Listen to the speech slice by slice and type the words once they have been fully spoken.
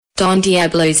Don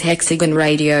Diablo's Hexagon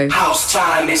Radio. House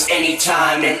time is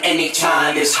anytime, and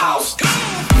anytime is house.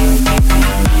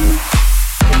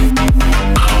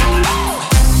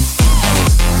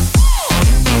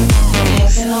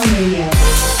 Hexagon Radio.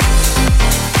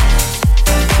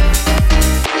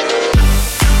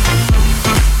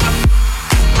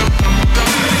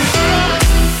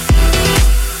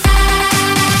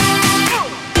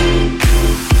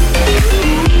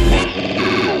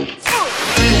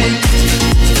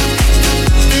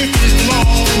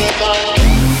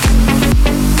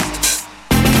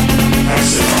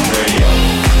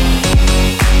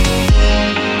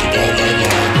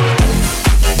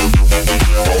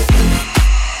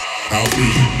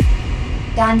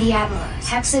 Don Diablo's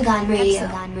Hexagon Radio.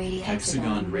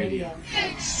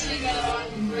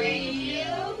 Hexagon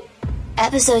Radio.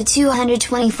 Episode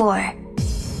 224.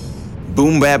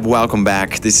 Boom Bap, welcome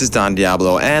back. This is Don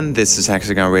Diablo and this is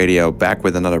Hexagon Radio, back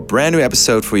with another brand new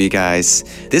episode for you guys.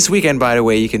 This weekend, by the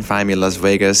way, you can find me in Las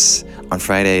Vegas on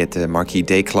Friday at the Marquee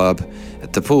Day Club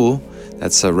at the pool.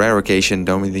 That's a rare occasion,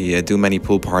 don't really do many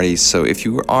pool parties. So if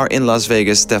you are in Las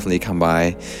Vegas, definitely come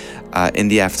by in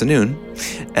the afternoon.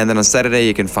 And then on Saturday,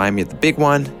 you can find me at the big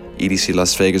one, EDC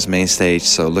Las Vegas main stage.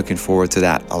 So looking forward to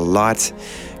that a lot.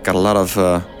 Got a lot of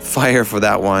fire for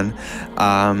that one.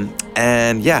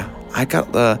 And yeah, I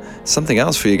got something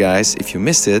else for you guys. If you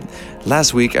missed it,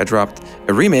 last week I dropped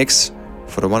a remix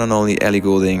for the one and only Ellie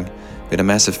Goulding. Been a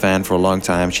massive fan for a long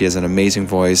time. She has an amazing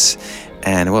voice.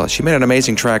 And well, she made an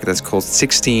amazing track that's called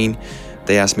 16.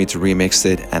 They asked me to remix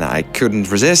it and I couldn't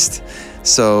resist.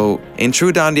 So in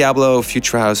true Don Diablo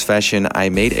Future House fashion, I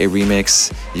made a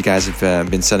remix. You guys have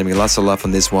been sending me lots of love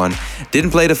on this one.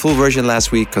 Didn't play the full version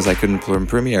last week because I couldn't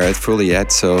premiere it fully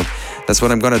yet. So that's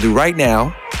what I'm gonna do right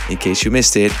now. In case you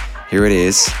missed it, here it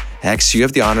is. Hex, you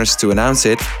have the honors to announce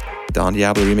it. Don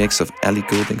Diablo remix of Ellie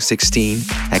Goulding 16,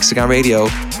 Hexagon Radio.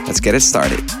 Let's get it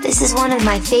started. This is one of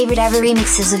my favorite ever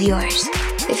remixes of yours.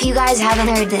 If you guys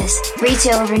haven't heard this, reach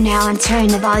over now and turn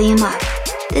the volume up.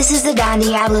 This is the Don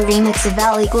Diablo remix of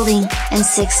Ellie Goulding and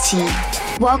 16.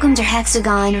 Welcome to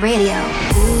Hexagon Radio.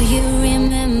 Do you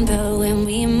remember when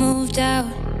we moved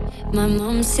out? My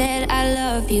mom said I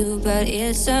love you, but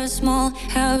it's a small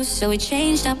house. So we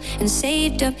changed up and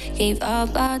saved up, gave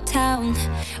up our town.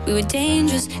 We were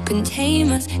dangerous, couldn't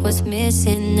tame us, what's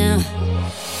missing now?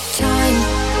 Time,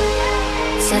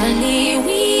 suddenly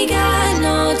we got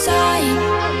no time.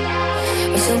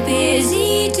 We're so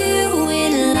busy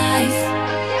doing life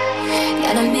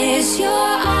that I miss your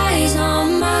eyes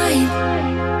on mine.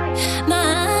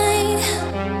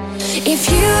 If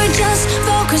you would just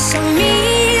focus on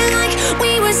me like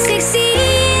we were 16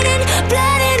 and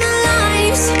blood in our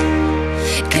lives.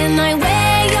 Can I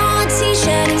wear your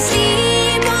t-shirt and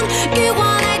sleep on you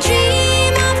while I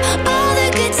dream of all the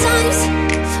good times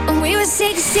when we were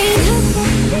 16?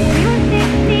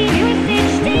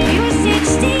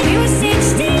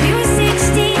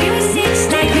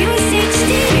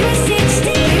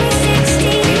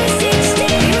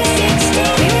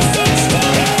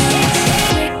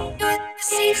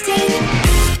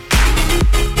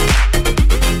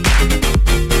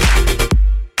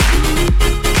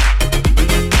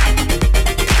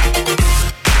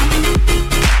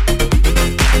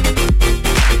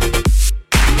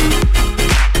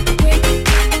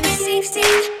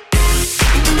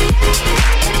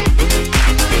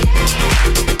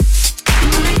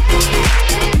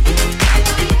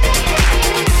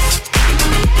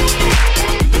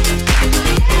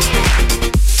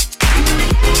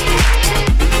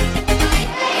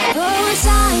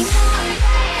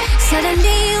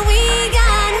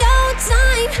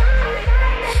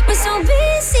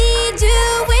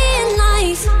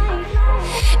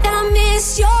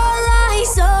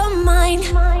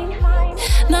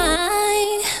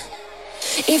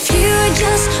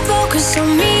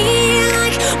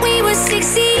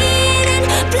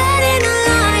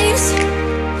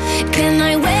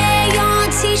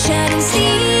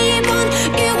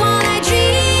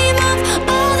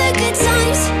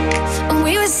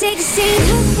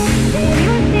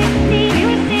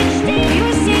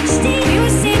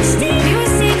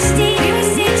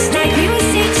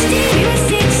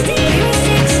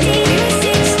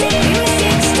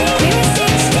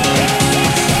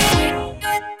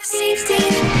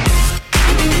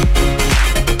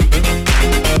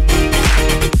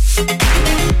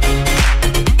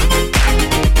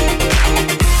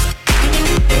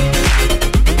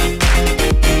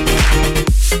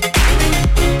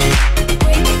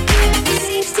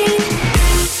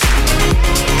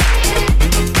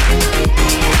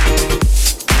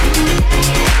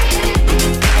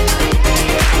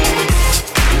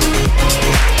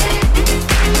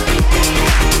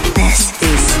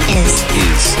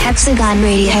 Hexagon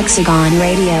Radio. Hexagon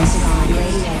Radio.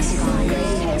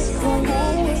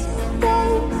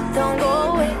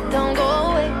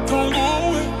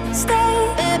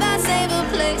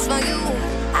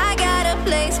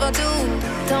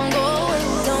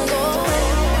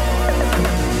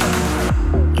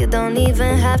 Don't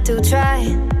even have to try.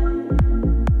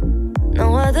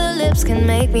 No other lips can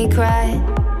make me cry.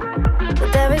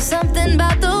 But there is something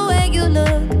about the way you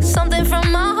look, something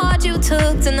from my heart you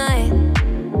took tonight,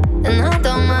 and I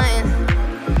don't mind.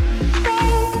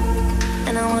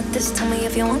 And I want this, tell me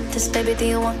if you want this, baby, do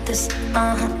you want this?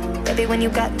 Baby, when you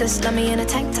got this, let me in a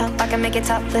tank top, I can make it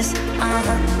topless.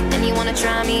 And you wanna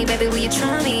try me, baby, will you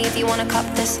try me if you wanna cop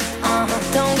this?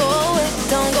 Don't go away,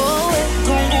 don't go away,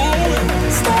 don't go away.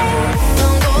 Stay,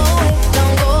 don't go away,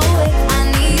 don't go away. I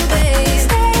need you, babe.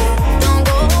 Stay, don't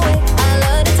go away. I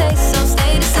love the taste, so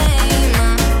stay the same.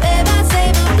 Babe, I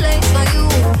save a place for you.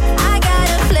 I got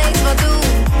a place for two.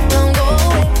 Don't go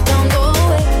away, don't go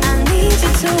away. I need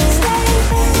you to stay.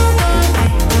 Don't go away,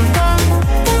 don't go,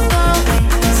 don't go away.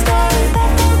 Stay,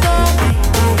 don't go away,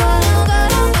 don't go, don't go,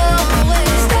 don't go away.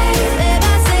 Stay, babe,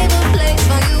 I save a place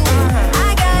for you.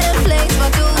 I got a place for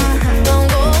two. Don't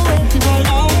go away, don't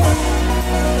go away.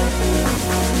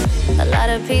 A lot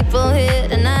of people here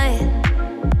tonight,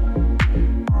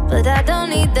 but I don't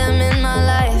need them in my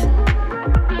life.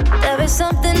 There is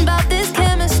something about this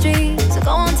chemistry, so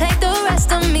go on, take the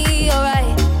rest of me,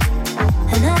 alright?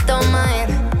 And I don't mind.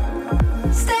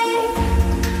 Stay.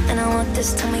 And I want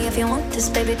this, tell me if you want this,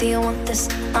 baby, do you want this?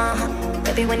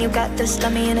 Baby, when you got this,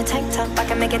 let me in a tank top, I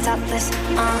can make it topless.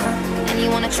 And you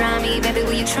wanna try me, baby,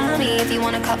 will you try me if you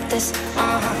wanna cop this?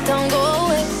 Don't go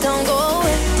away, don't go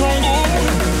away, don't go away.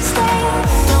 Stay,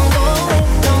 don't go away,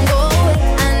 don't go away.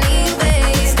 I need you,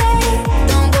 babe. Stay,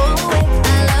 don't go away.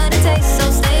 I love the taste, so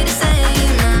stay the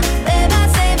same. Babe, I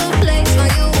save a place for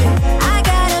you. I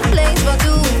got a place for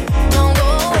two. Don't go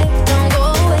away, don't go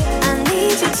away. I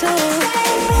need you to stay.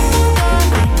 Don't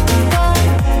go away,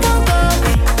 don't go, don't go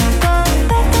away, don't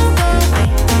go, don't go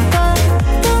away,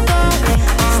 don't go away.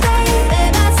 Stay,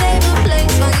 babe, I save a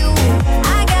place for you.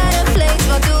 I got a place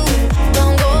for two.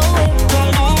 Don't go away,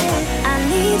 don't go away. I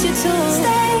need you to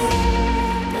stay.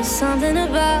 There's something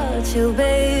about you,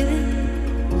 baby.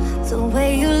 The way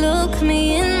you look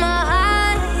me in my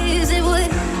eyes, it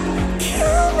would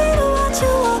kill me to watch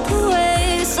you walk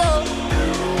away. So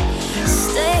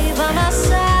stay by my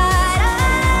side.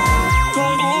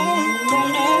 Don't go away,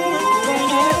 don't go away,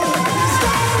 don't go away.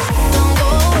 Stay. Don't go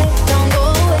away, don't go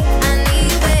away. I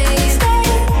need you, babe. Stay.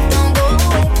 Don't go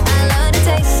away. I love the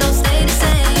taste, so stay the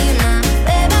same.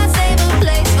 Babe, I save a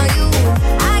place for you.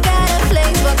 I got a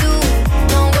place for two.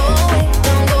 Don't go away,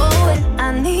 don't go away. I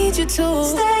need you to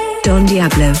stay. Don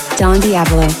Diablo. Don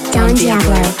Diablo. Don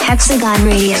Diablo. Hexagon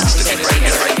Radio.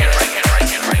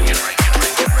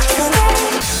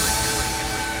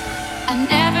 I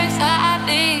never thought I'd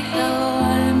be the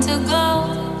one to go,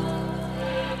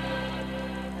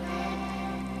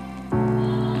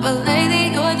 but lately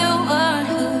you're the one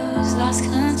who's lost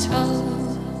control.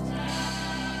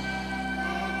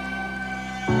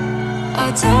 I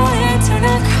don't want to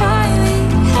not cry, we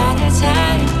had a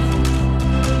time.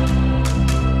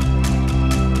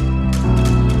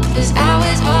 'Cause I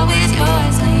was always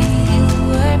yours when you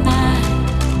were mine.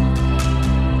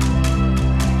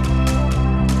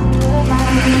 You were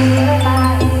mine, you were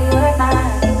mine, you were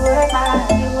mine, you were mine,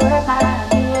 you were mine,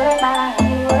 you were mine,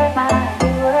 you were mine,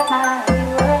 you were mine, you were mine,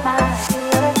 you were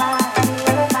mine, you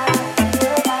were mine, you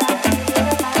were mine.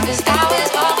 'Cause I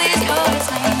was always yours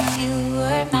when you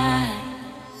were mine.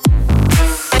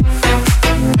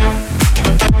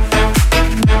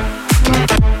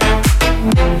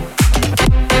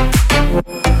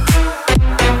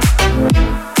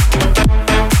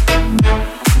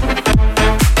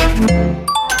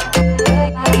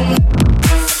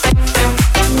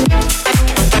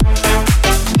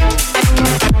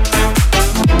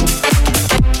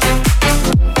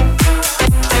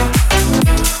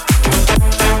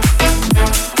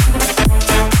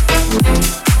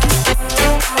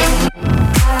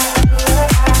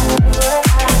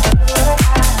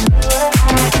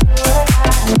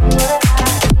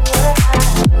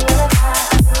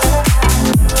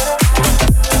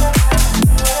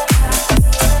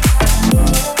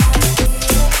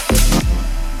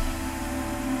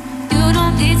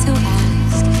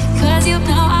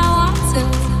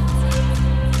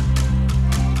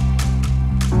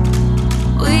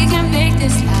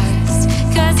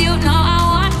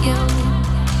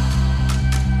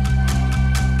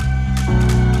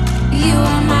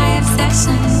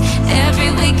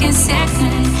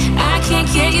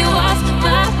 Get you off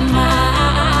my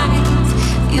mind.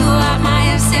 You are my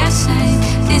obsession.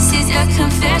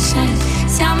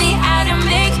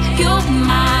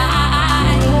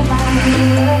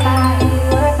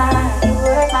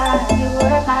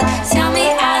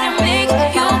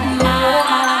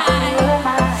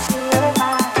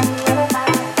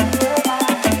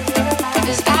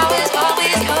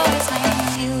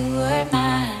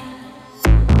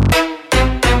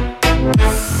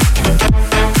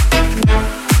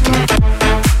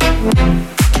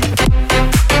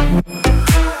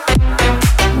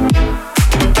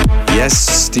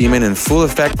 Demon in full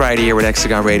effect right here with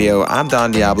Hexagon Radio. I'm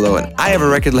Don Diablo, and I have a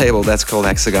record label that's called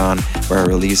Hexagon, where I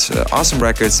release awesome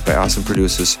records by awesome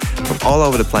producers from all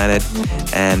over the planet.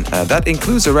 And that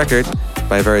includes a record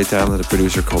by a very talented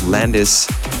producer called Landis.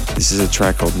 This is a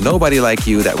track called Nobody Like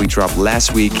You that we dropped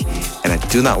last week, and I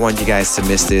do not want you guys to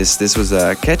miss this. This was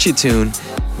a catchy tune,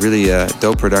 really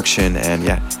dope production, and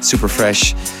yeah, super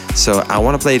fresh. So I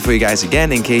want to play it for you guys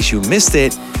again in case you missed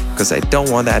it, because I don't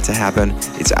want that to happen.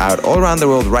 It's out all around the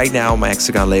world right now, my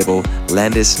Hexagon label,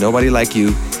 Landis, Nobody Like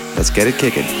You. Let's get it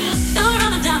kicking.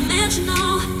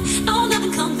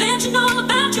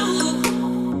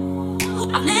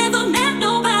 I've never met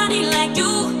nobody like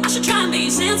you. I should try and be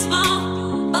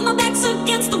sensible, but my back's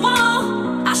against the wall.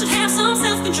 I should have some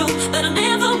self-control, but I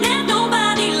never met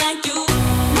nobody like you.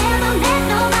 Never met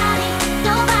nobody,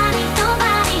 nobody,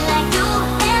 nobody like you.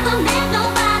 Never met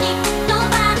nobody,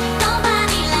 nobody,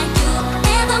 nobody like you.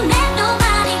 Never met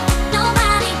nobody,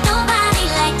 nobody, nobody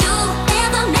like you.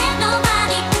 Never met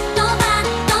nobody,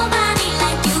 nobody, nobody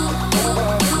like you.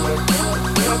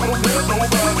 Never met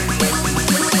nobody.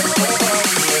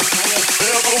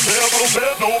 Never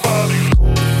met nobody,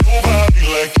 nobody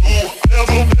like you.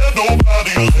 Never met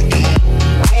nobody like you.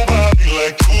 Nobody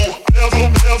like you. Never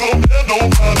met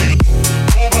nobody,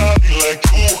 nobody like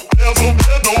you. Never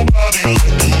met nobody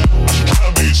like you. I should try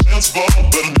and be sensible,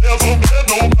 but I never met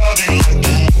nobody like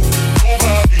you.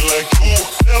 Nobody like you.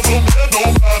 Never met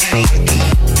nobody like you.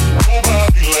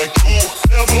 Nobody like you.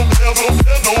 Never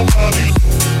met nobody.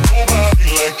 Nobody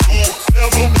like you.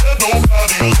 Never met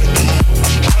nobody like you. I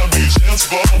should try and be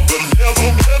sensible, but I never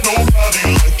met nobody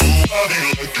like you. Nobody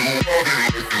like you. Nobody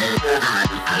like you.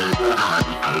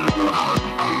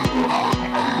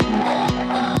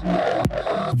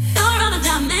 You're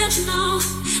undimensional.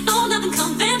 No, nothing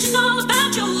conventional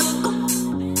about you.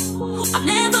 I've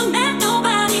never met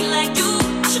nobody like you.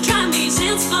 I should try and be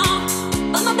sensible,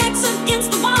 but my back's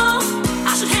against the wall.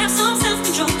 I should have some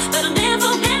self-control, but I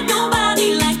never met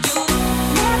nobody like you.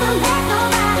 Never met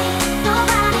nobody,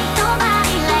 nobody,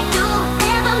 nobody like you.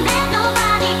 Never met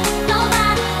nobody,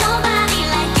 nobody, nobody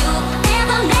like you.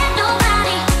 Never met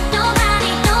nobody,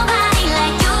 nobody, nobody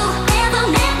like you. Never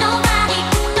met nobody,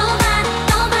 nobody,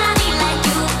 nobody like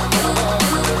you.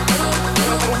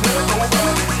 Never met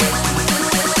nobody,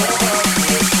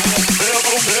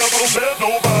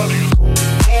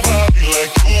 nobody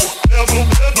like you. Never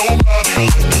met nobody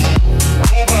like you.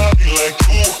 Nobody like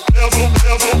you. Never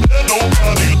met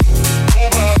nobody.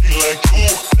 Nobody like you.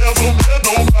 Never met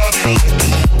nobody like you.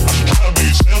 I should try and be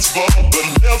sensible, but I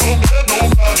never met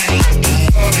nobody like you.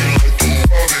 Nobody like you.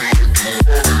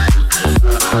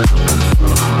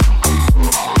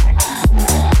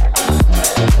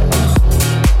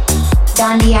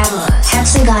 Don Diablo,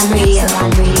 Hexagon Radio.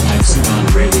 Hexagon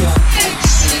Radio.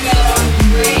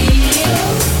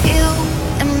 You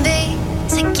and me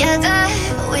together,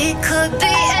 we could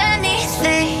be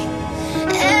anything,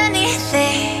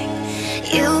 anything.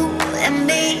 You and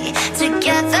me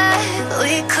together,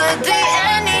 we could be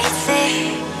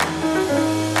anything,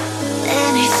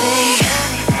 anything.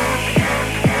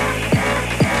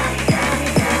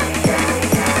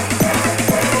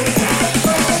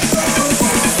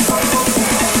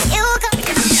 You and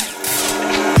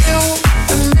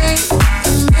me,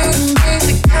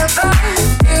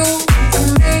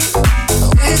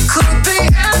 we could be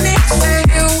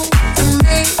anything.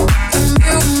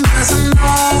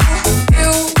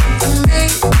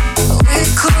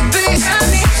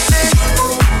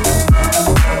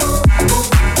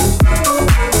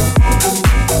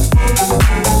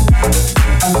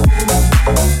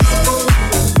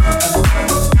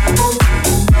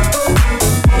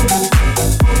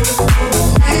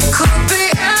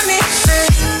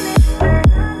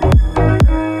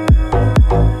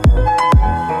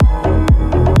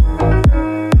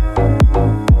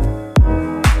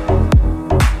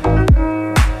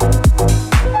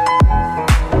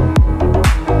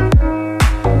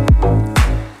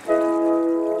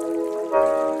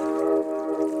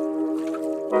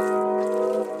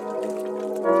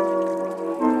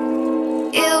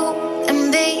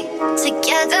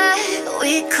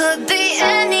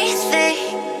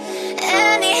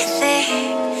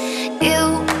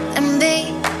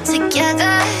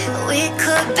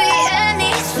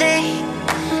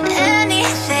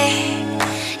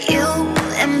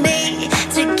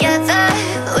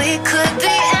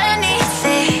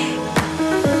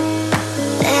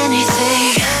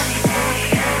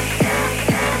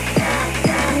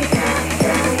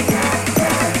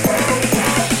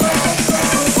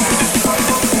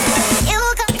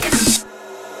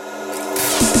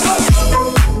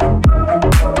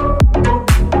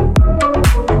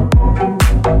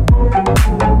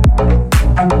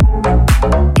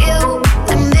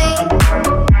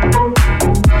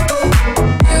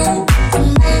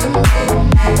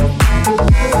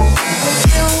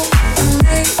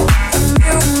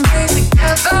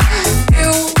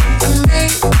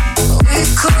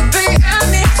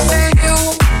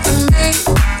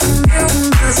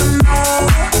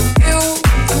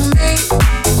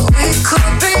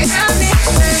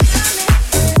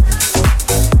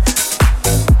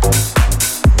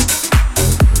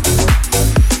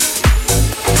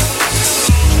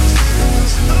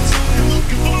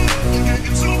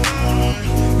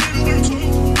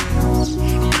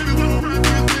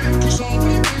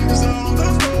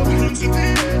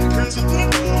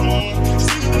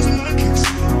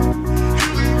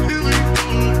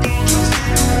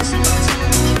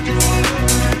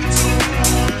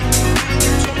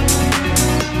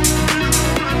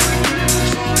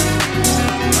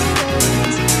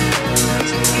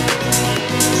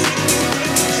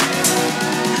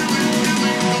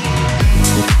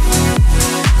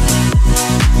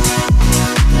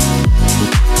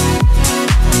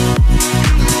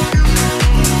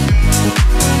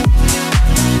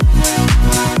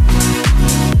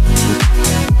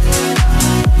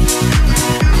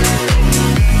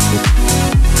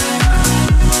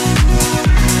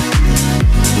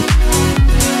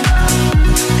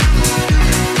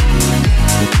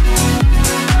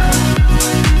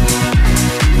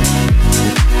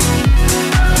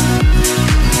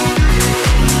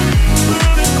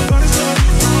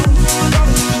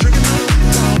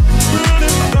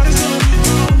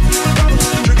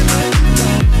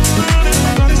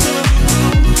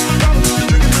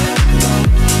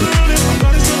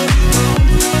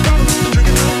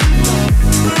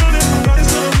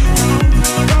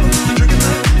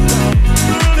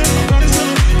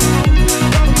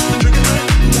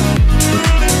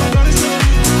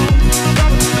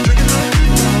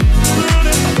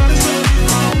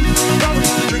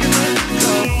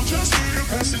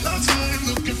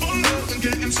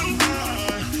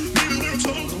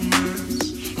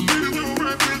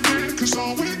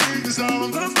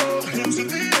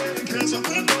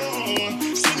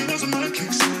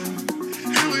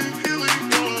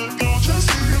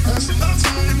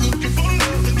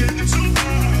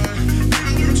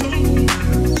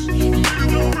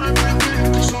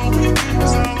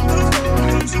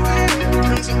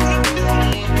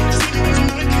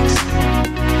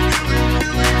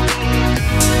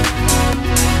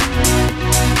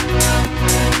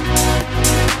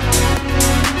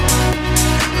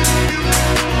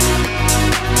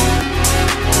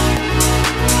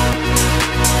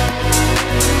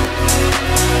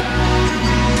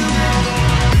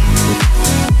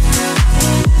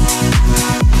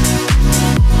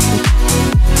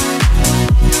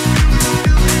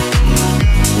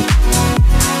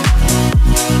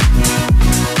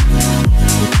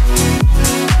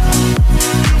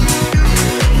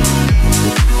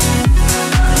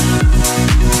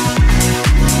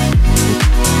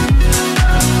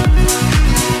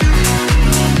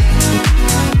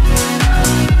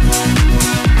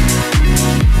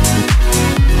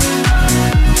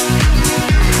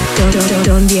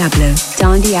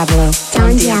 Diablo.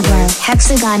 Don Diablo,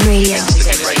 Hexagon Radio.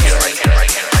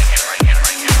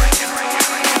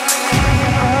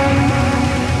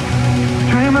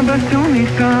 Trying my best to meet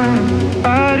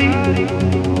somebody.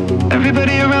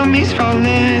 Everybody around me's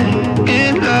falling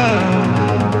in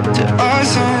love to our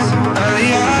song.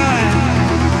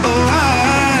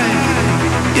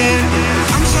 Yeah.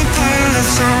 I'm so tired of love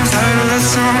songs, tired of love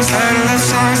songs, tired of love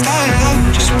songs, tired of love.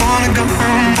 Just wanna go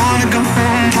home, wanna go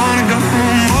home, wanna go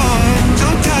home. Oh, so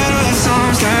tired of love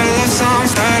songs, tired of love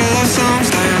songs, tired of love songs,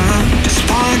 tired of love. Just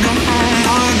wanna go home,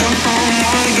 wanna go home,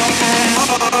 wanna go home.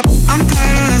 Oh, I'm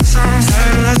tired of love songs,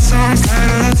 tired of love songs,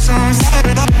 tired of love songs, tired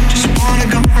of love. Just wanna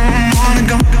go home, wanna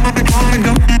go home, wanna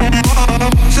go home. Oh,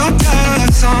 so tired of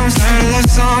love songs, tired of love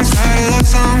songs, tired of love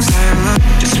songs, tired of love.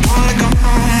 Just wanna go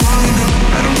home, wanna go.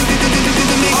 I don't really think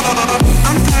me.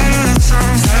 I'm tired of love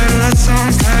songs, tired of love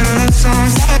songs, tired of love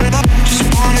songs, tired of love. Just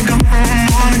wanna go home,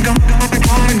 wanna go,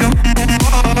 wanna go.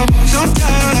 Oh, so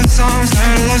tired of love songs,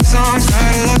 tired of love songs,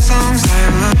 tired of love songs,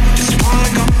 tired of love. Just wanna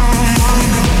go home, wanna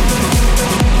go.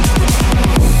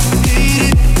 Need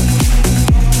it.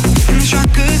 I'm sure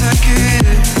 'cause I can't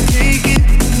take it.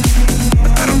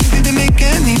 But I don't think they make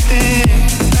anything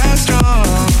that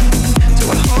strong. So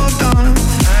I hold on,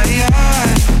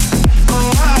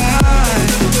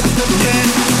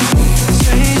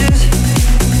 strangers,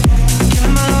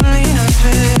 killing my loneliness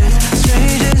with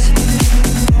strangers.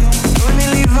 When they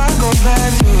leave, I go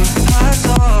back to my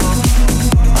soul.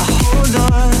 I hold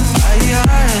on,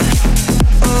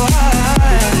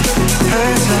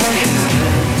 hurts like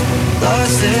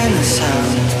lost in the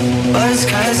sound. Buzz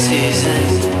cut season,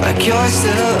 like you're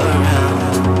still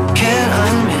around. Can't I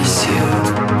miss you?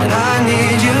 And I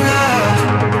need you now.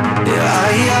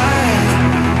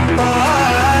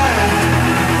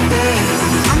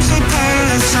 I'm so tired of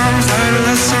love songs, tired of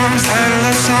love songs, tired of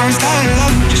love songs, tired of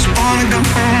love. Just wanna go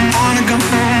home, wanna go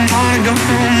home, wanna go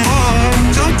home. Oh,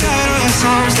 so tired of love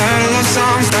songs, tired of love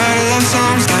songs, tired of love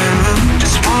songs, tired of love.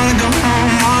 Just wanna go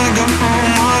home, wanna go home,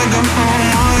 wanna go home,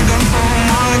 wanna go home,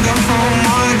 wanna go home,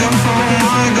 wanna go home, wanna go home,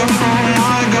 wanna go home,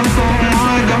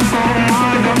 wanna go home, wanna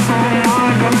go home,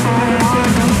 wanna go home,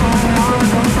 wanna go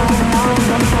home, wanna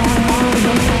go home, wanna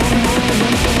go home.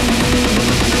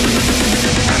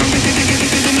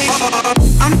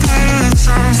 I'm tired of love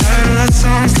songs, tired of love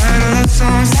songs, tired of love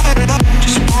songs, tired of love.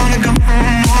 Just wanna go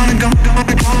home, wanna go,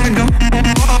 wanna go home.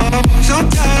 Oh, so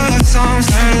tired of love songs,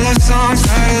 tired of love songs,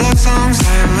 tired of love songs,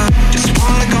 tired of love. Just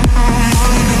wanna go home,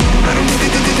 wanna go. I don't really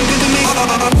think me.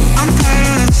 I'm tired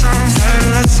of love songs, tired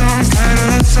of love songs, tired of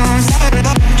love songs, tired of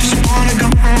love. Just wanna go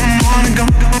home, wanna go,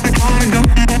 wanna go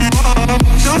home. Oh,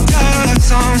 so tired of love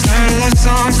songs, tired of love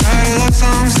songs, tired of love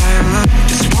songs, tired of love.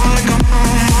 Just wanna go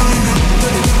home, wanna go.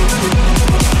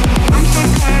 I'm so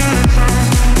tired of love songs,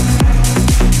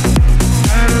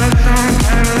 tired of love songs,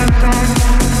 tired of love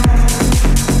songs.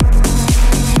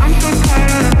 I'm so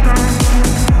tired of love songs,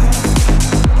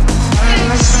 tired of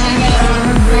love songs.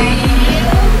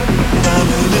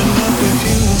 Falling in love with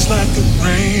you is like the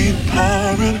rain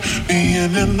pouring.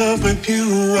 Being in love with you,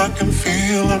 I can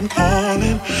feel I'm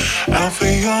calling out for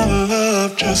your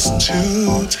love just to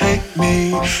take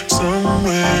me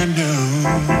somewhere new.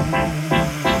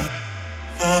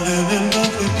 Falling in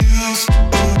love with you, so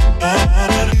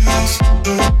falling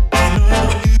in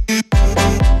love with you,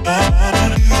 falling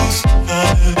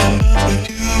in love with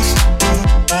you,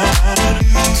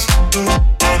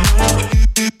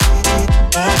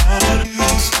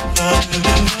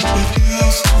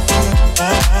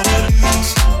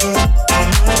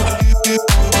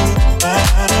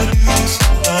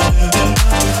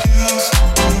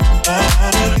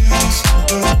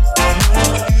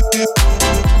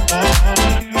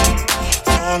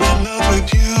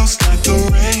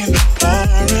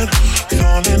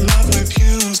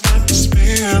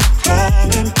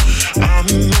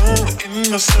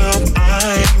 myself,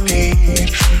 I need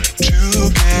to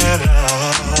get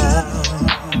out.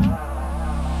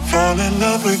 Fall in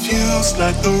love with you's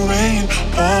like the rain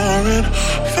pouring.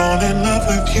 Fall in love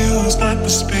with you's like the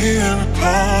spirit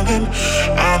calling.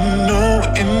 I know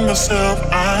in myself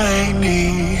I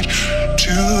need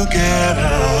to get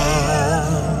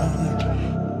out.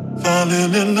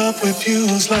 Falling in love with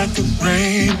you's like the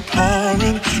rain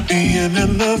pouring. Being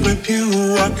in love with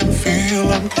you, I can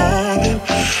feel I'm calling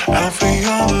out for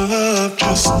your love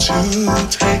just to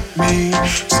take me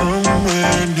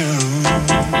somewhere new.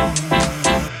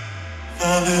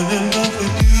 Falling in love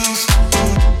with you,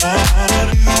 falling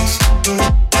in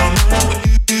love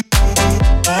with you,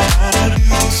 falling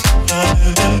in love with you,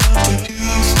 falling in love with you,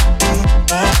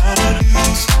 falling in love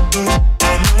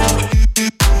with you,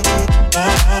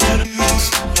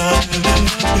 falling in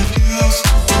love with you.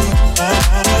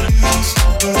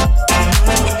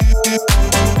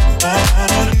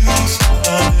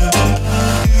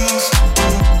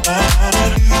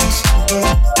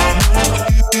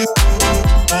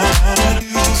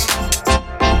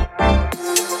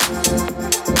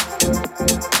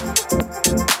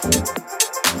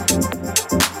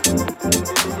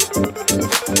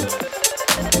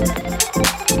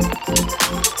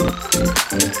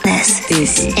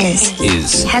 This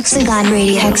is Hexagon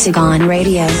Radio. Hexagon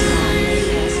Radio.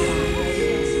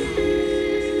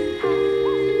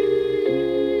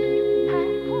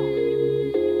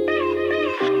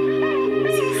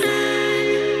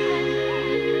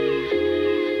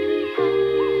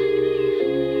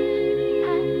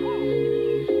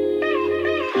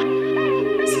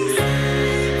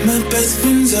 My best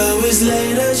friend's always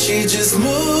later, she just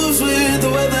moves with the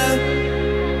weather.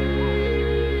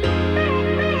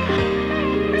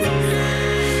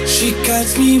 She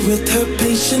guides me with her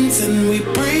patience and we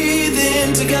breathe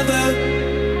in together.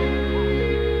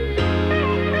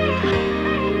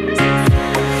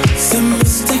 Some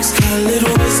mistakes got a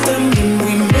little wisdom when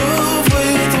we move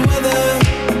with the weather.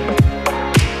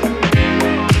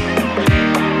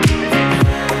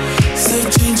 So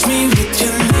change me with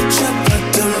your nature, but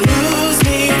don't lose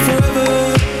me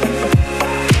forever.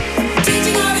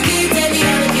 Teaching how to give, baby,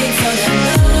 how to give for them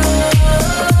love.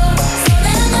 For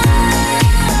them love.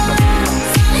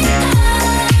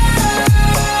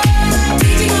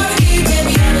 Teaching how to give,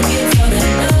 baby, how to give for them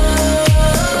love.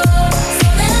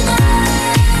 For them love.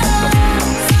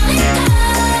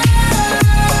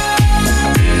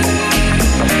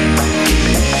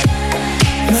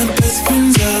 My best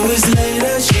friend's always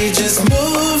later, she just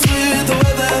moves with the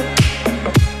weather.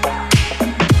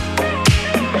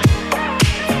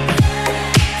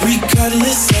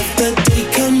 Regardless of the day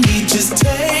come, we just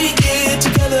take it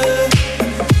together.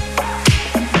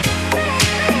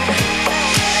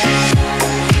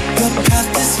 The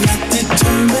path is not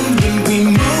determined when we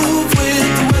move with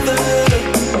the weather.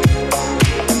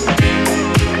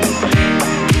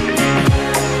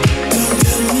 Don't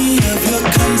tell me of your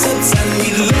concepts, I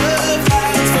need love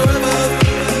lasts forever.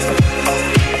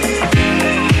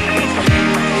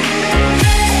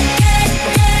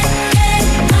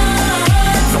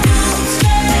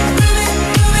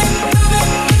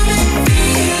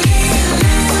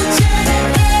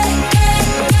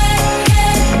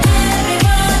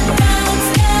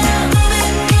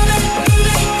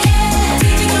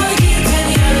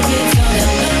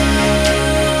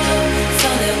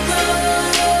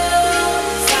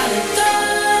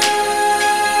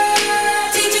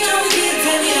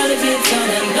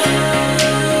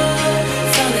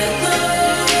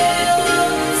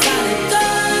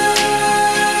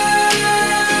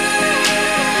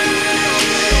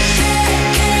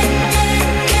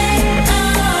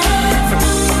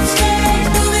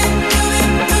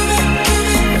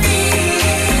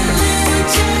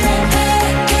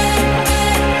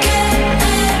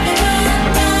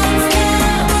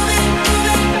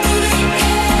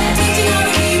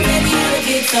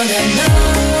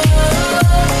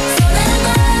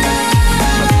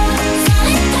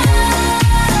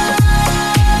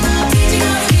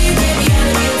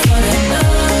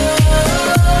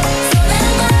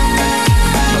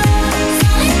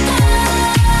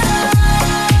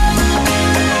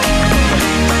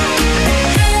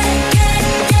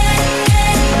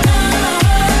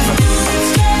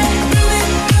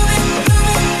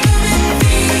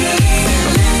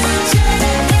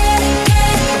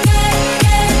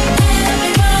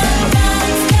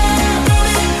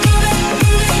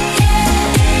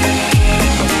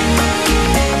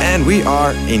 We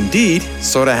are indeed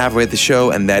sort of halfway the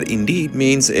show, and that indeed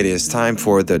means it is time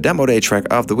for the Demo Day track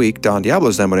of the week, Don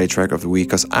Diablo's Demo Day track of the week,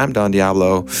 because I'm Don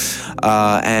Diablo.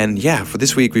 And yeah, for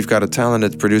this week, we've got a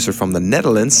talented producer from the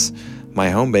Netherlands, my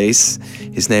home base.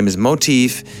 His name is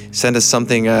Motif. Send us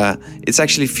something, it's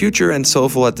actually future and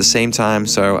soulful at the same time.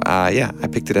 So yeah, I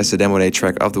picked it as the Demo Day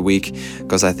track of the week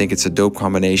because I think it's a dope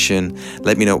combination.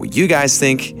 Let me know what you guys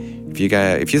think.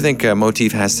 If you think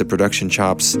Motif has the production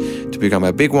chops to become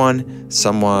a big one,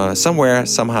 somewhere,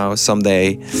 somehow,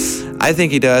 someday, I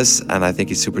think he does, and I think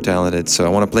he's super talented. So I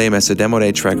want to play him as the Demo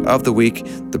Day track of the week,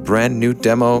 the brand new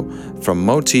demo from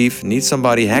Motif, Need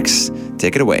Somebody. Hex,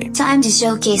 take it away. Time to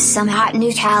showcase some hot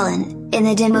new talent in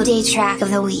the Demo Day track of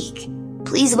the week.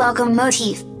 Please welcome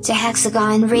Motif to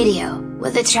Hexagon Radio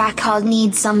with a track called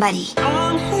Need Somebody.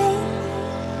 I'm here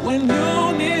when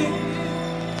you need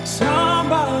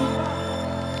somebody.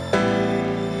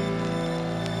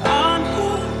 I'm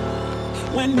here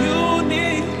when you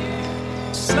need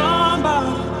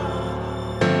somebody.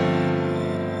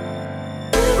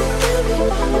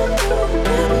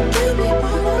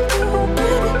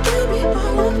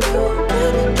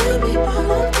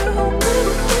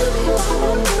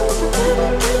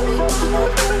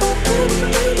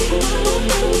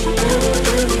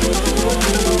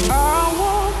 I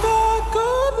want that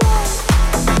good life.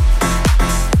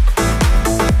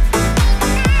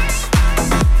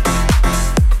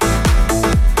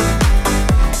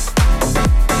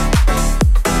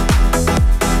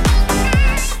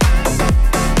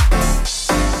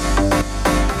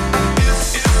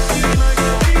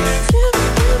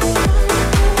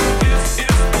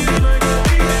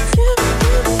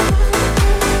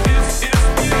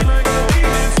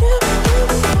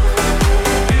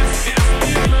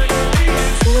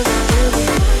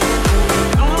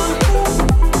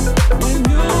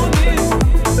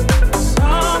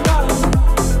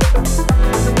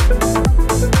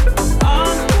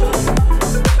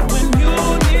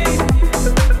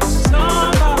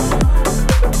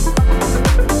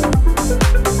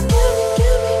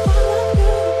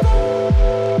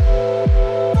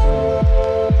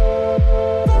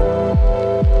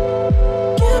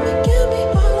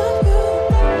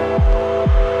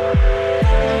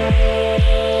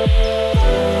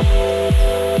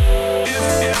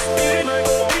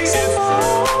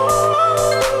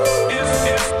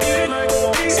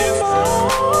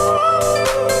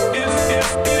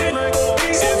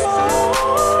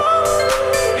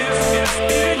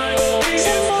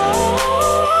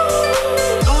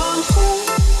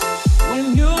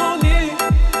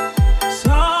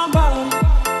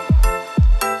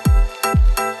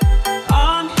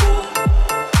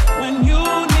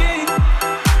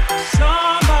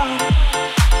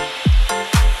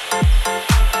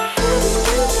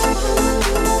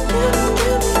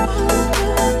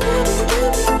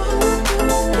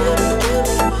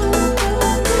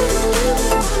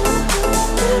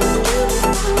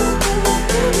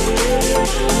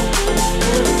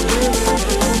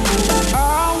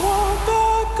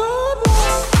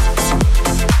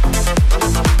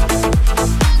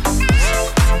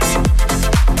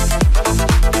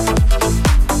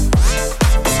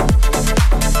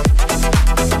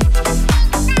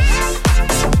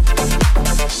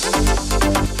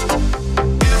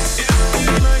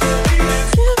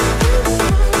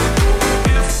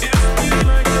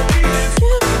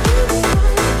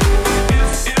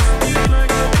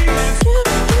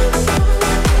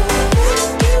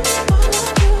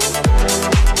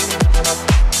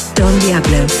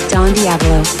 Diablo, Don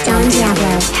Diablo, Don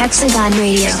Diablo, Hexagon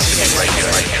Radio.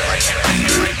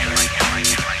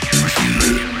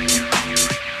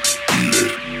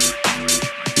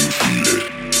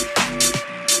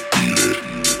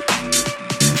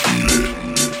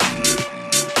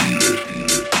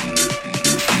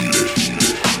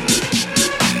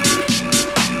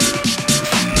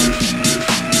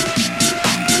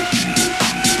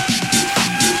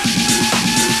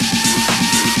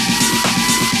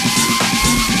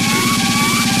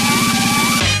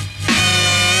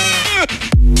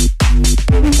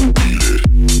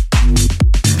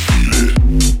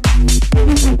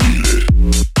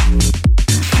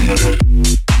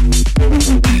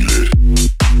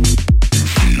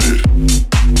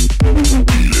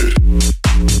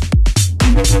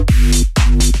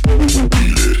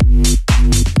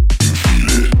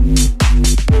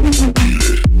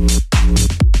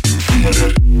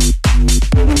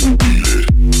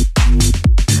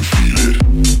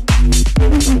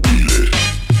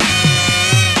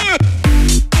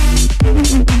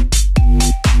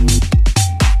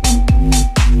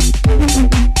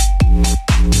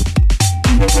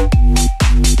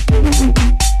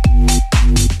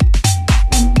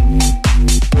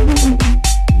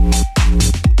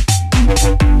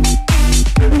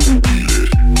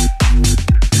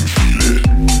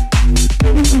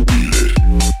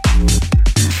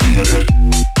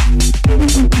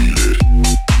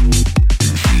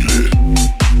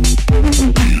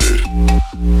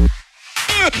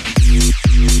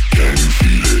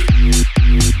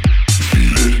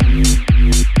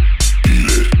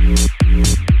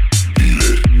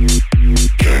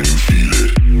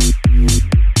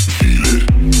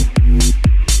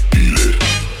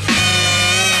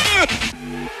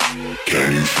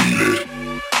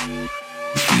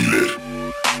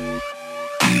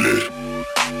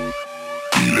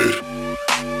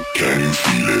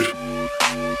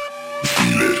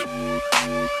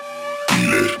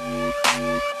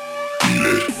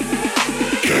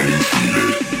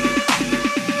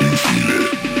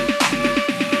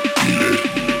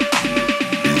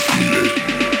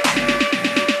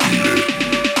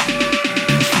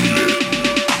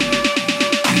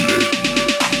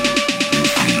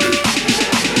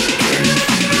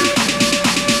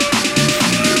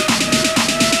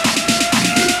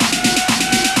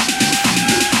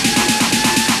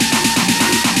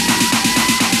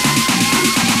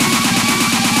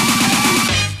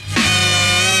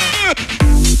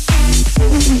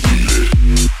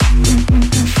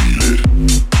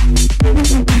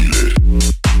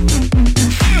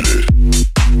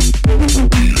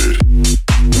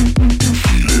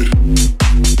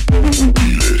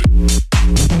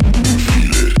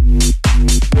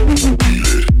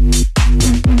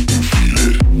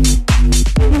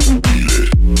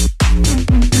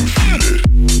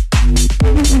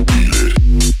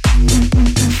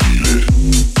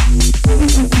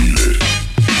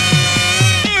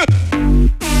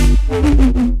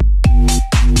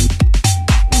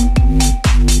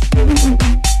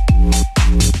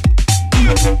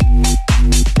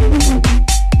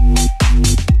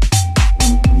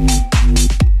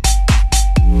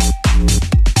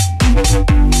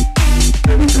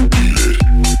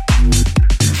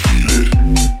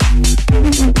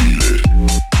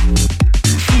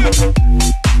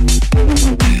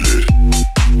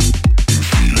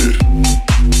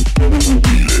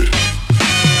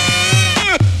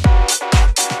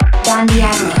 Don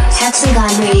Diablo,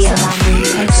 Hexagon Radio.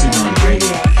 Hexagon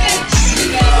Radio.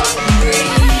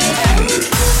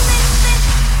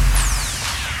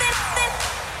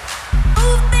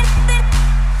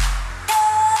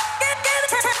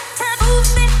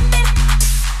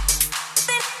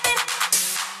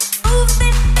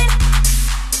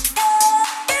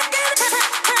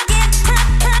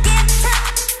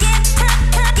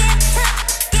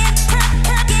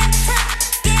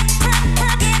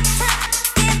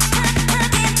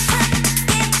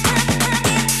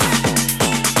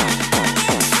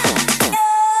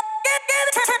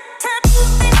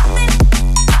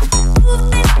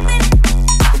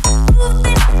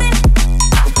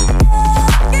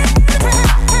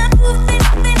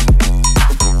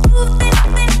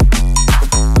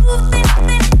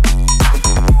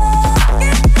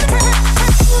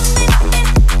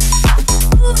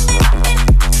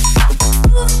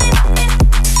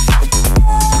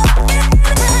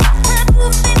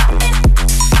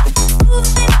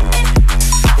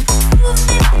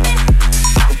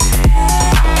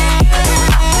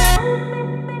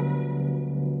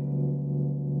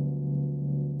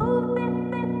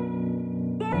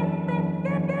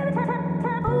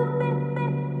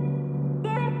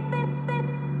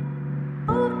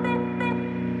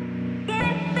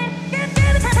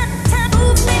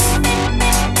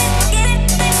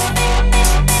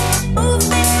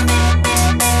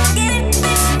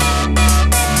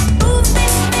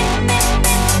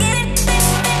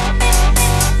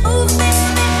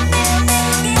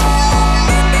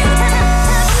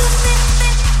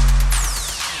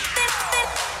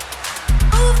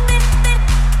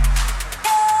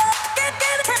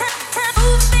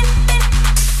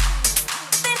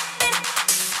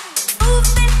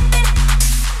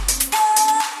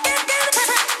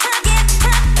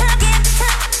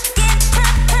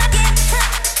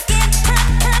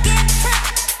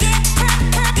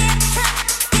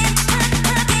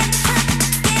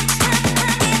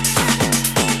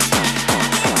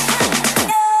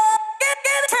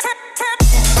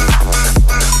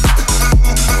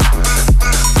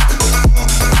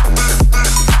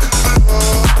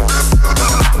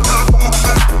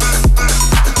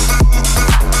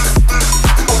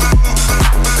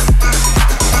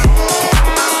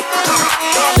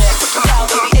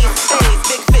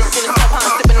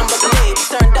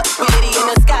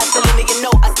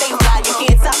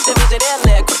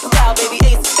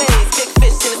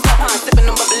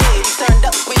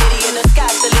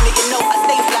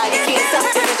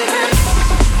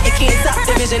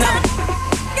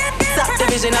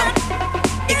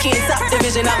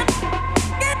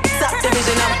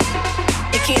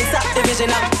 vision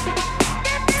up.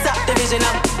 Stop the vision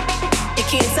up. You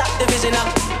can't stop the vision up.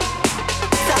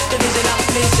 Stop the vision up.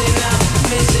 Vision up.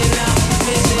 Vision up.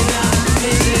 Vision up.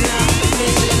 Vision up.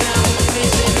 Vision up.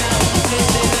 Vision up.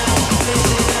 Vision up.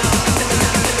 Vision up.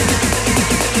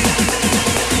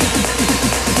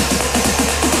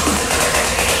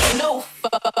 No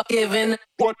fuck giving.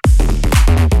 What?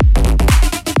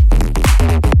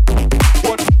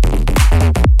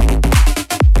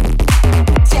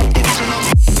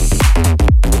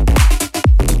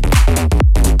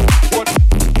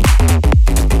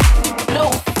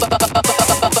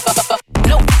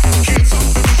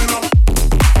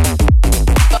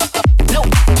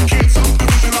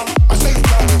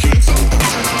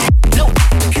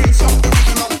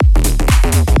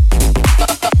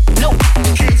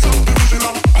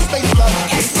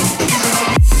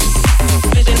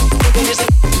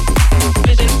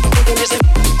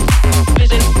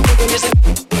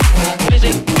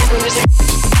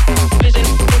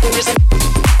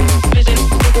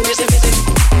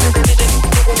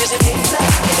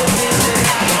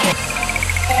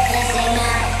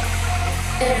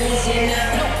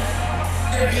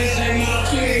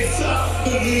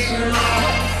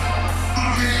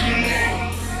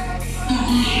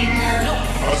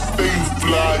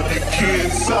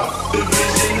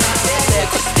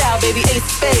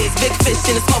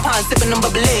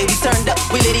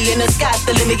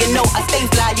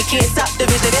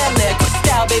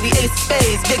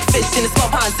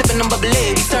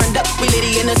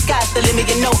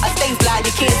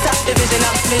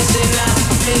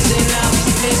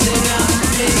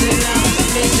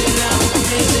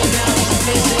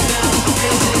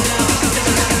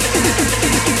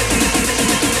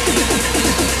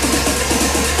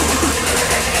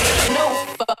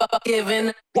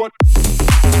 Giving. What?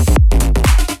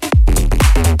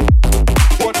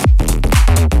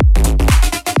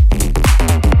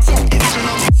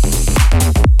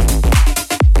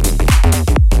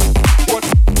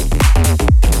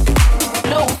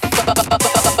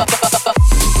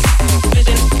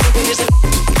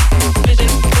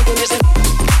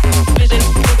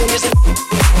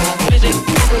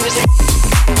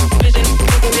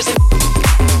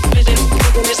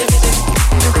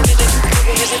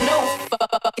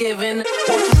 Giving.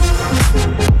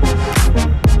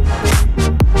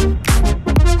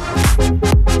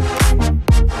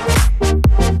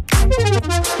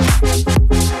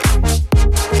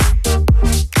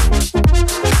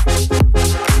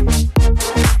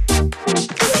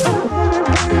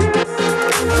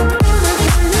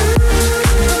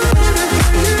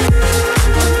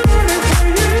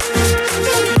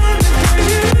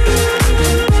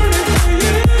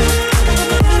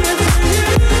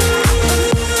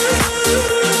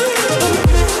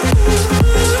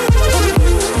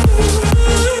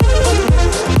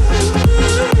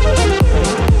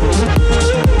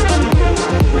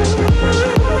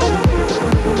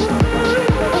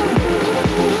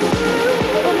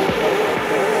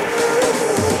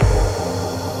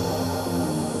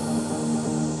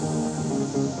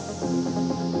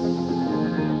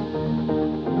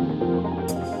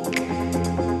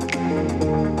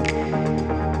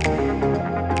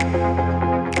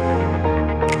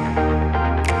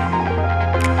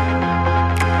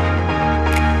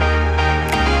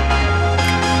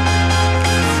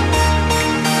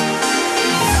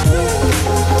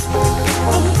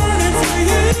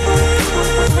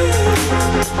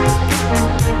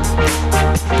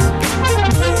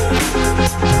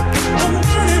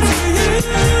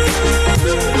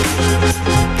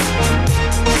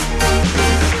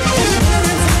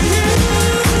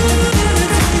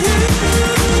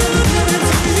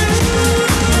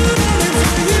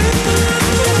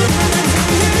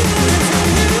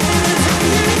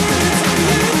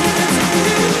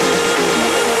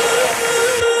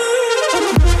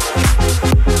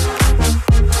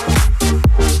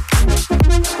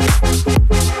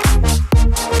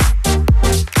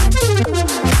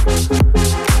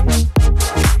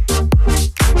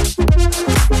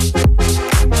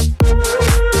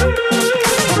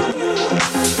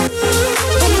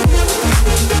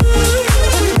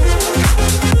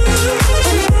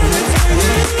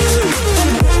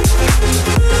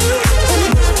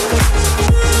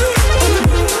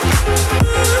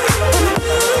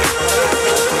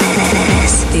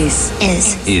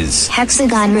 is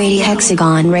Hexagon Radio.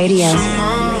 Hexagon Radio.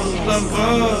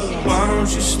 Lover, why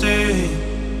don't you stay?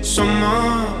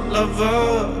 Summer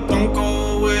lover, don't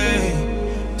go away.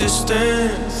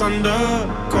 Distant thunder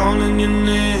calling your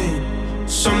name.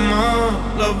 Summer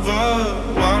lover,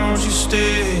 why don't you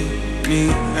stay? Me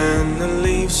and the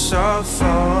leaves are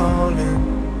falling.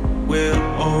 We're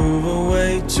over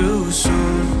way too soon.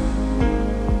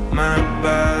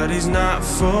 memories not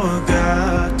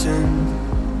forgotten.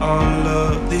 All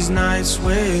of these nights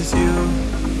with you.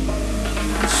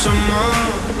 Summer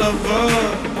lover,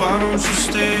 why don't you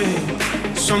stay?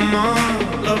 Summer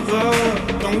lover,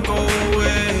 don't go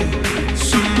away.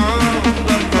 Summer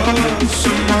lover,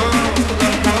 summer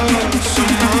lover,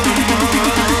 summer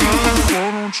lover,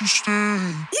 why don't you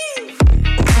stay?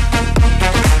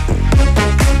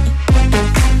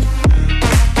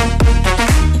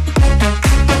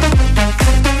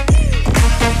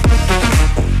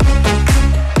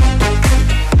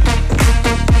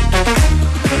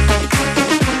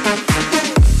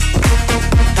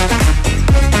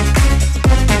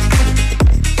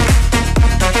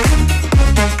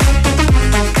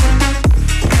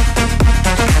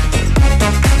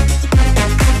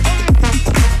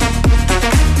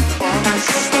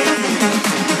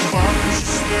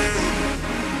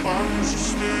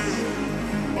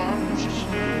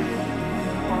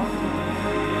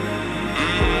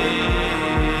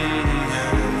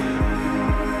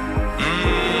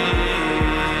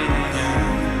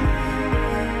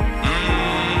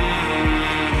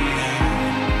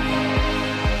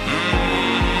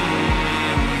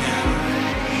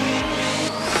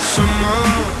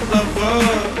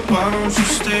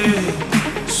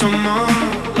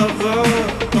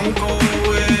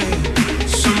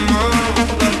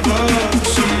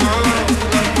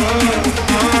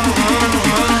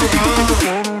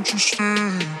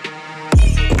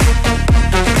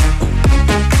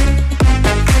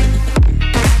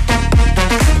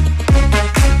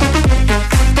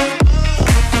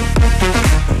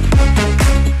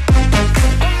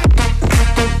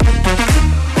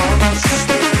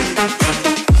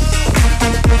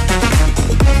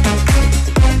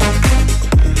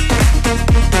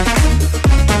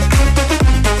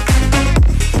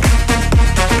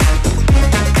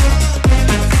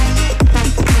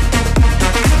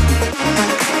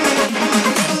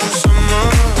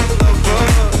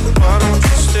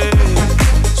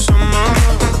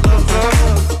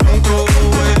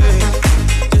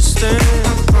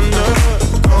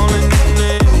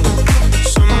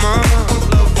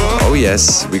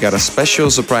 Yes, we got a special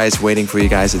surprise waiting for you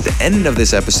guys at the end of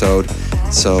this episode,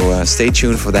 so stay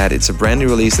tuned for that. It's a brand new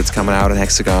release that's coming out on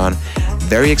Hexagon.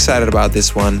 Very excited about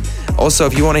this one. Also,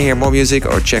 if you want to hear more music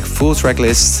or check full track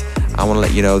lists, I want to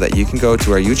let you know that you can go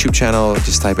to our YouTube channel.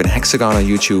 Just type in Hexagon on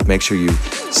YouTube. Make sure you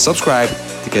subscribe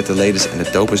to get the latest and the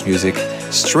dopest music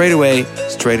straight away,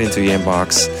 straight into your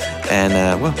inbox.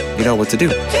 And, well, you know what to do.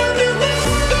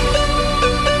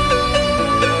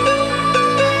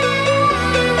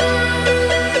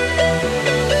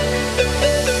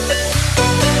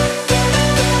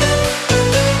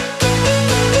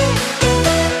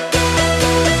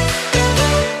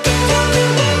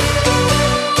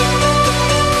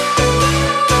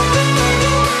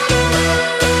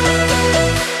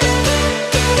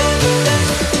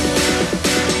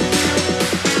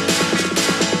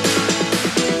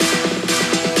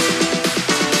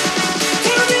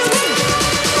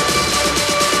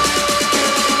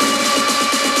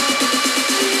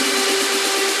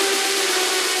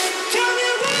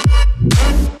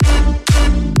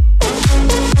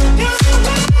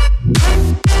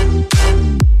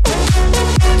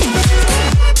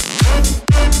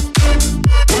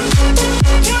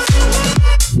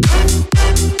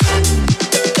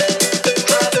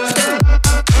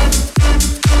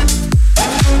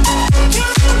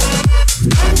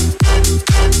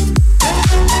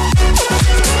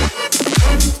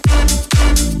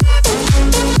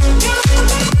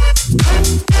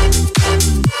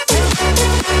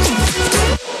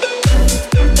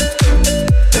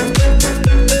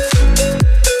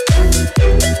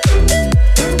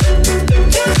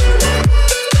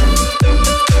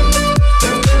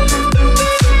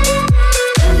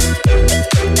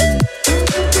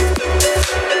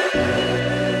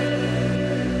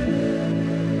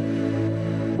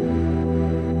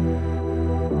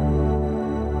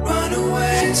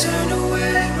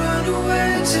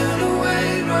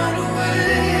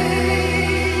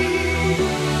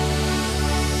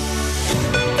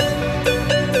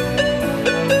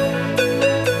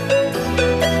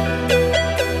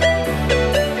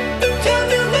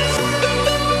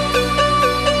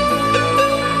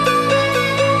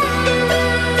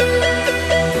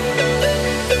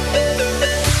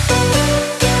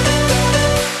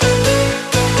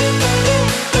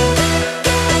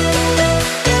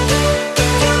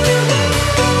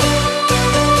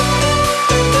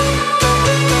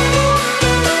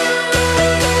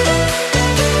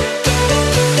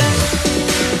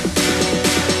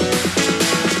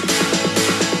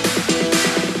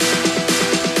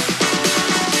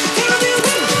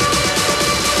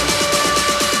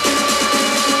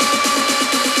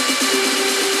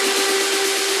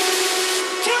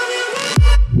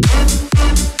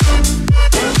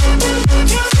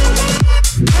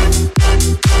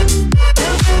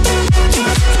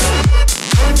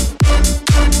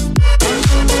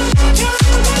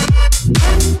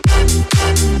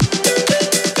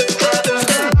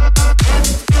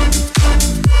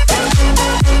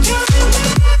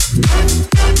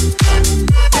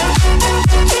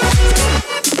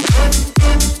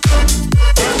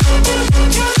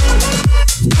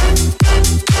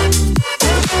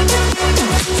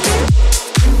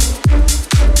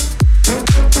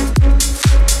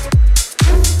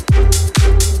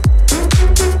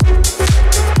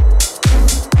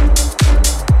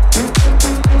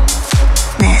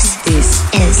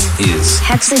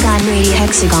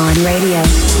 Hexagon Radio.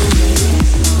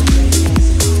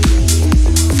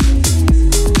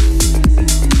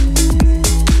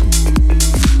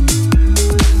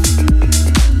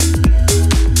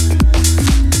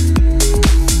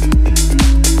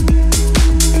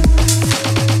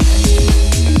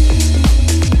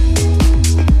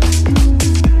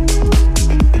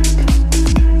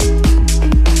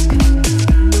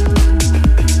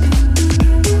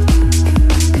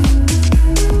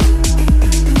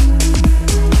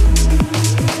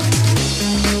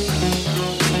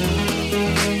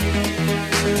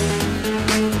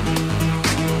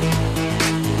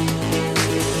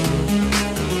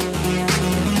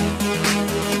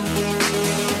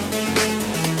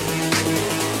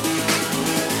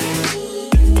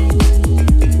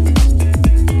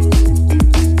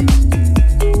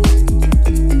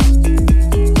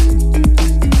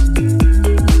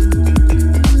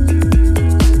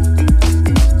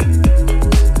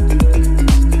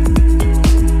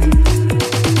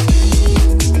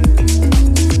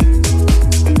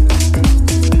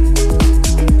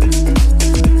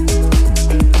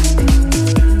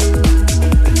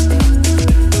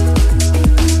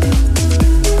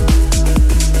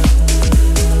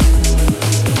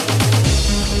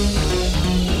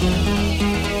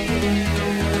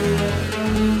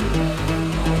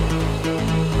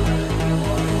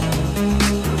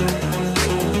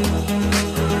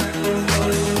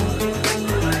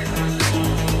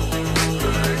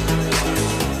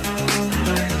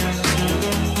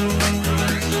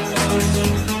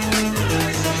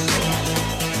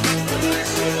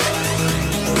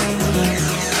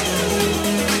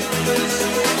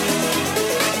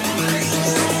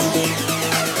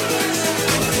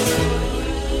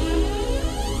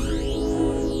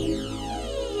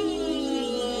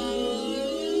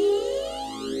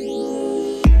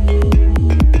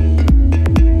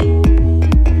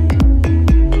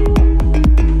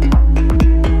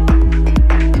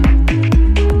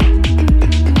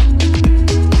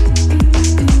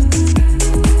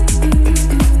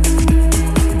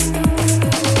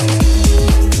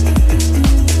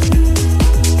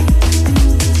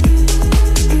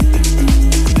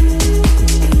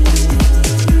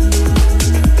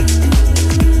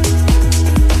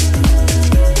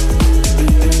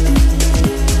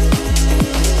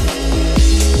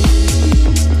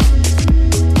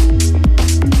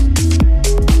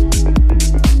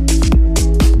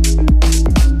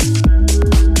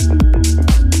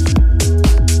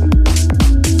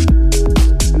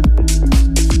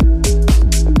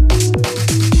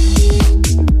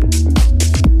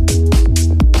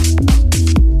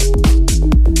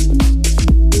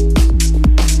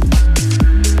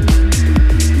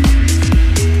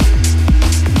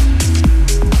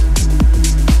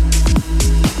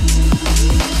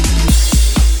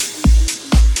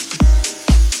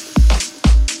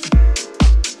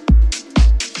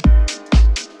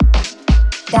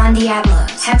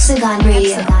 Hexagon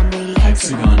Radio. Don Diablo,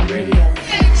 Hexagon Radio.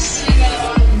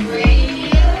 Hexagon Radio.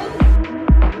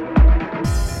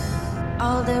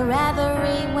 All the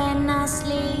revelry when I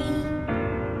sleep,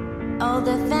 all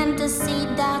the fantasy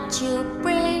that you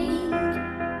bring,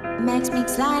 makes me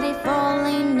slightly fall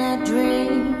in a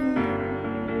dream.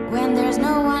 When there's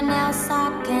no one else I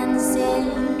can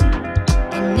see,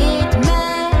 and it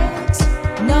makes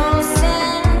no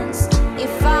sense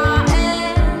if I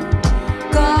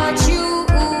got you.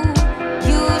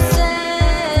 You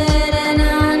said, and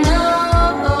I know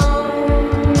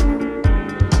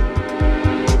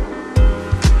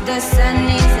the sun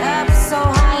is up so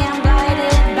high, I'm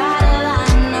blinded by the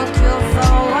line. No cure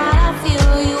for what I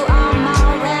feel. You are my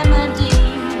remedy,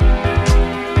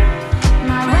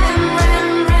 my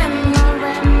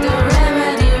the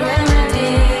remedy.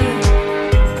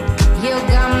 You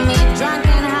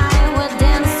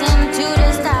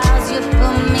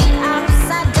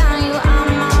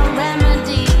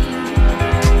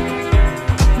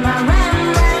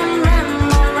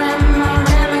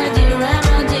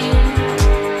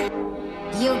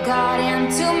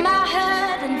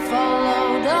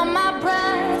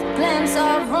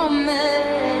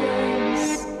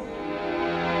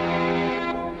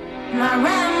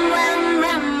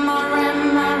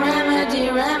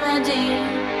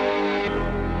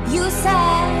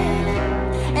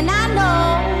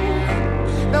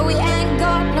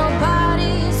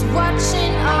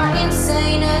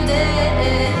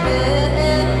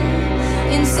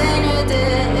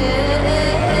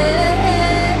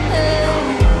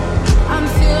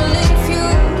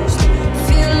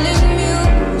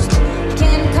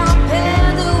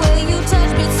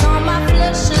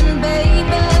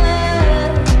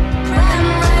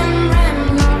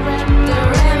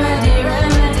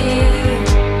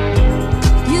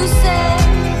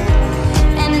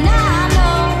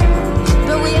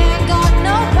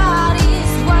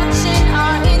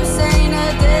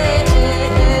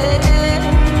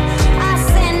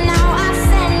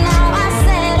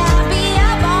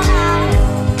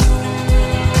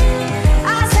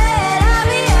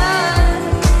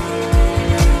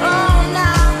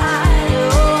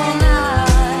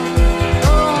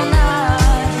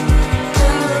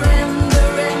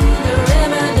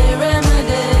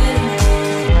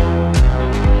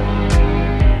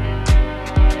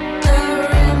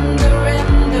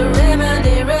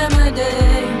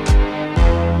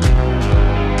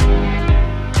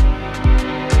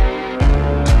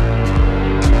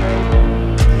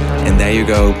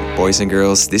boys and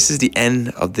girls, this is the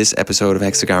end of this episode of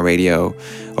Hexagon Radio.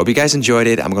 Hope you guys enjoyed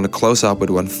it. I'm going to close up with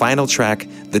one final track,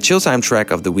 the Chill Time track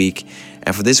of the week.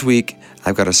 And for this week,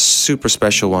 I've got a super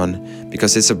special one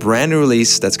because it's a brand new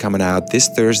release that's coming out this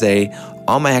Thursday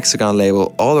on my Hexagon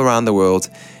label all around the world.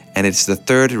 And it's the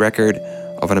third record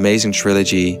of an amazing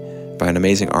trilogy by an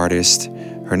amazing artist.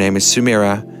 Her name is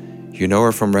Sumera. You know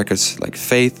her from records like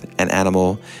Faith and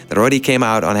Animal that already came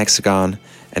out on Hexagon.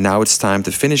 And now it's time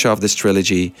to finish off this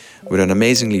trilogy with an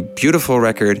amazingly beautiful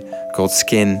record called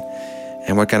Skin.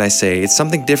 And what can I say? It's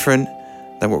something different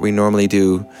than what we normally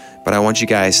do. But I want you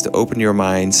guys to open your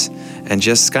minds and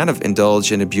just kind of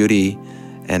indulge in the beauty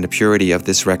and the purity of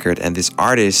this record and this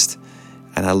artist.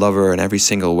 And I love her in every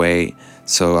single way.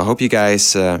 So I hope you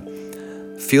guys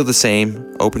feel the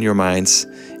same, open your minds.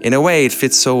 In a way, it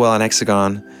fits so well on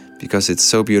Hexagon because it's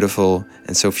so beautiful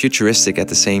and so futuristic at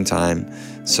the same time.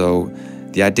 So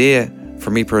the idea for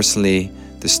me personally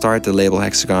to start the label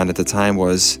Hexagon at the time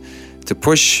was to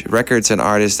push records and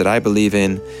artists that I believe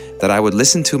in, that I would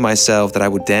listen to myself, that I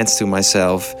would dance to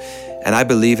myself. And I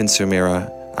believe in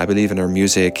Sumera. I believe in her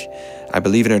music. I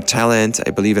believe in her talent.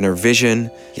 I believe in her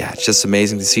vision. Yeah, it's just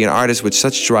amazing to see an artist with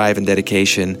such drive and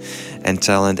dedication and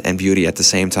talent and beauty at the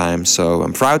same time. So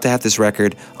I'm proud to have this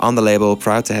record on the label,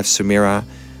 proud to have Sumera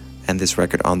and this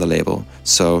record on the label.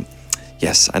 So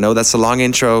yes, I know that's a long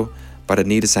intro, but it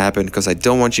needed to happen because I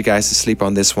don't want you guys to sleep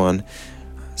on this one.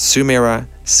 Sumera,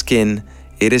 Skin,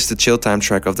 it is the Chill Time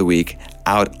track of the week,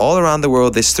 out all around the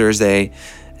world this Thursday.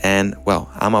 And well,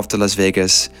 I'm off to Las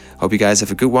Vegas. Hope you guys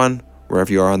have a good one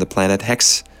wherever you are on the planet.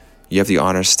 Hex, you have the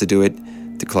honors to do it,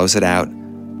 to close it out.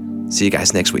 See you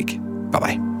guys next week.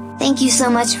 Bye-bye. Thank you so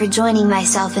much for joining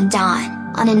myself and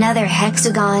Don on another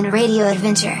Hexagon Radio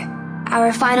adventure.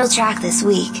 Our final track this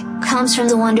week comes from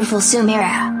the wonderful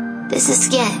Sumera. This is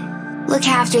Skin. Look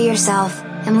after yourself,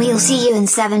 and we'll see you in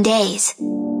 7 days.